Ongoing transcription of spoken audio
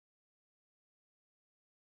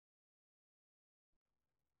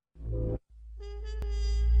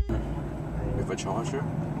a charger?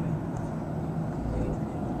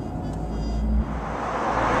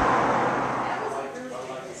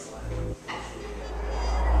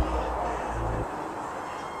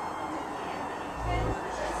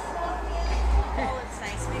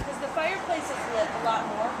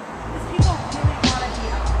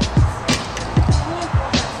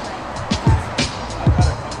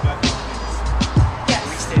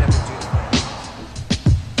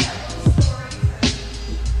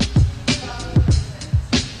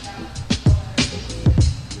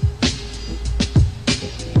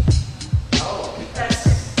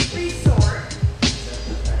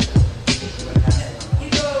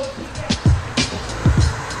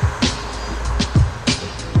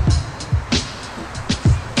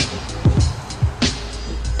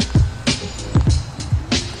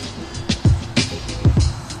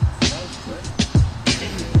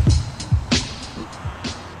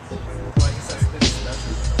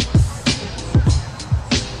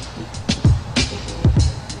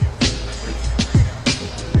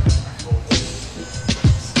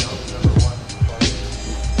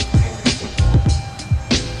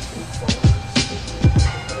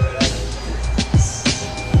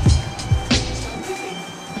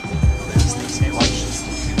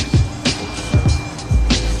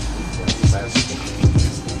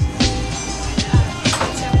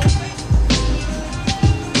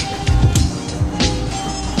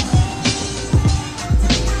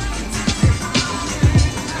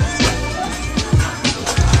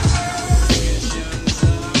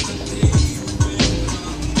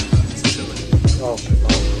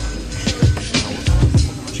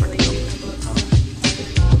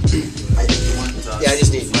 Yeah, I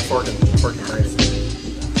just need my fork and knife.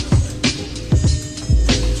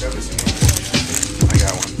 I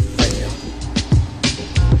got one. Thank you.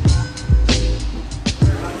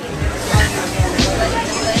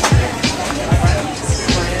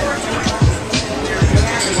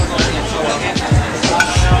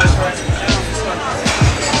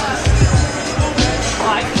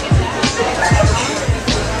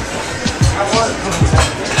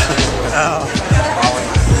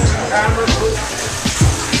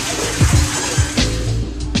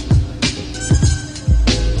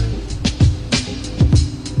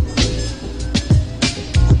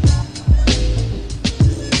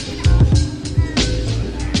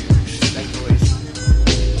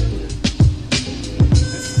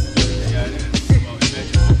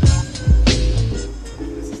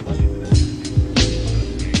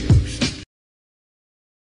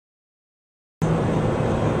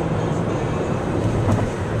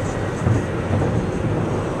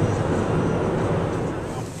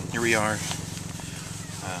 Here we are,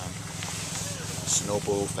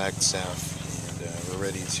 Snowboarding Trip, and we're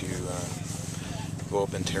ready to go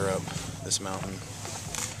up and tear up this mountain.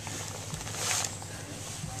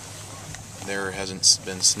 There hasn't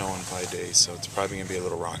been snow in 5 days, so it's probably going to be a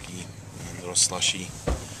little rocky and a little slushy,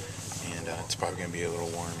 and it's probably going to be a little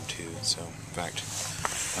warm too. So, in fact,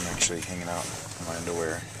 I'm actually hanging out in my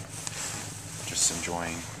underwear, just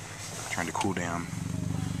enjoying, trying to cool down.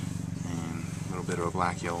 A little bit of a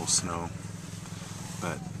black yellow snow,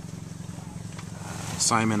 but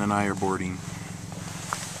Simon and I are boarding,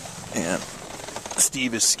 and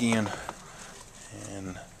Steve is skiing,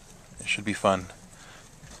 and it should be fun.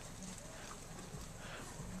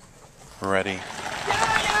 We're ready.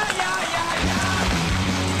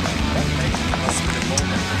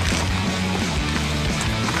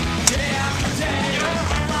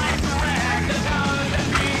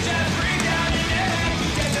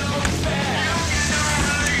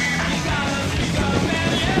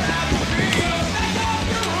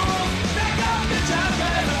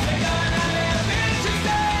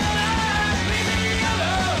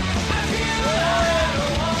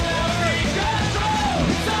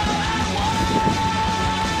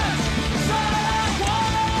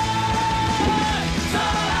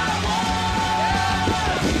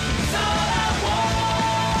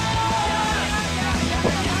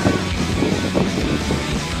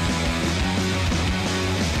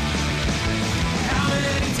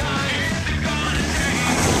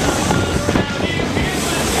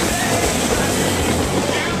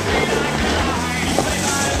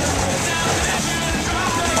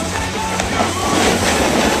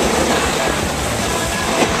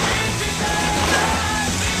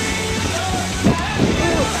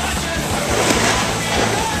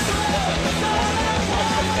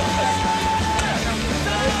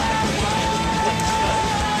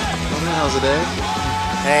 How's the day?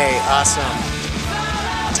 Hey, awesome.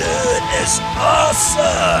 Dude, it's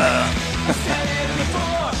awesome!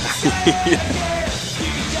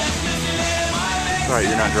 right,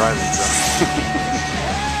 you're not driving, so.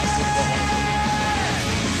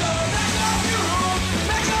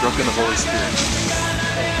 Drunk in the Holy Spirit.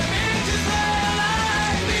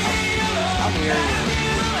 I'm here.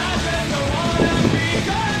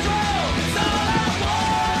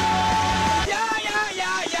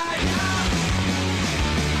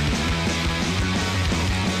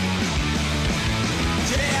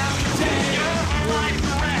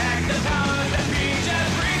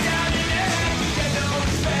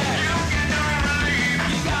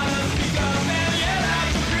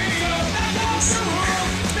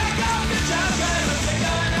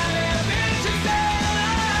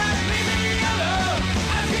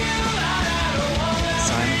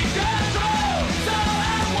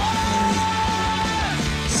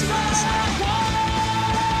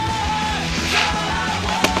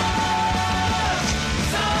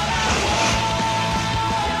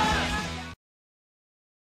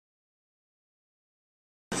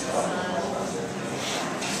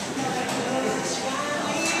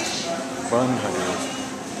 Fun huggers.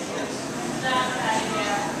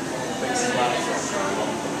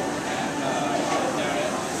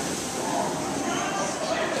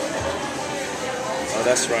 Oh,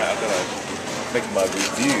 that's right. I'm gonna make my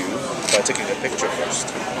review by taking a picture first.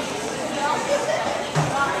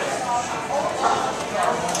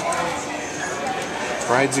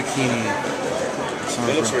 Fried zucchini.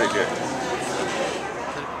 It looks really good.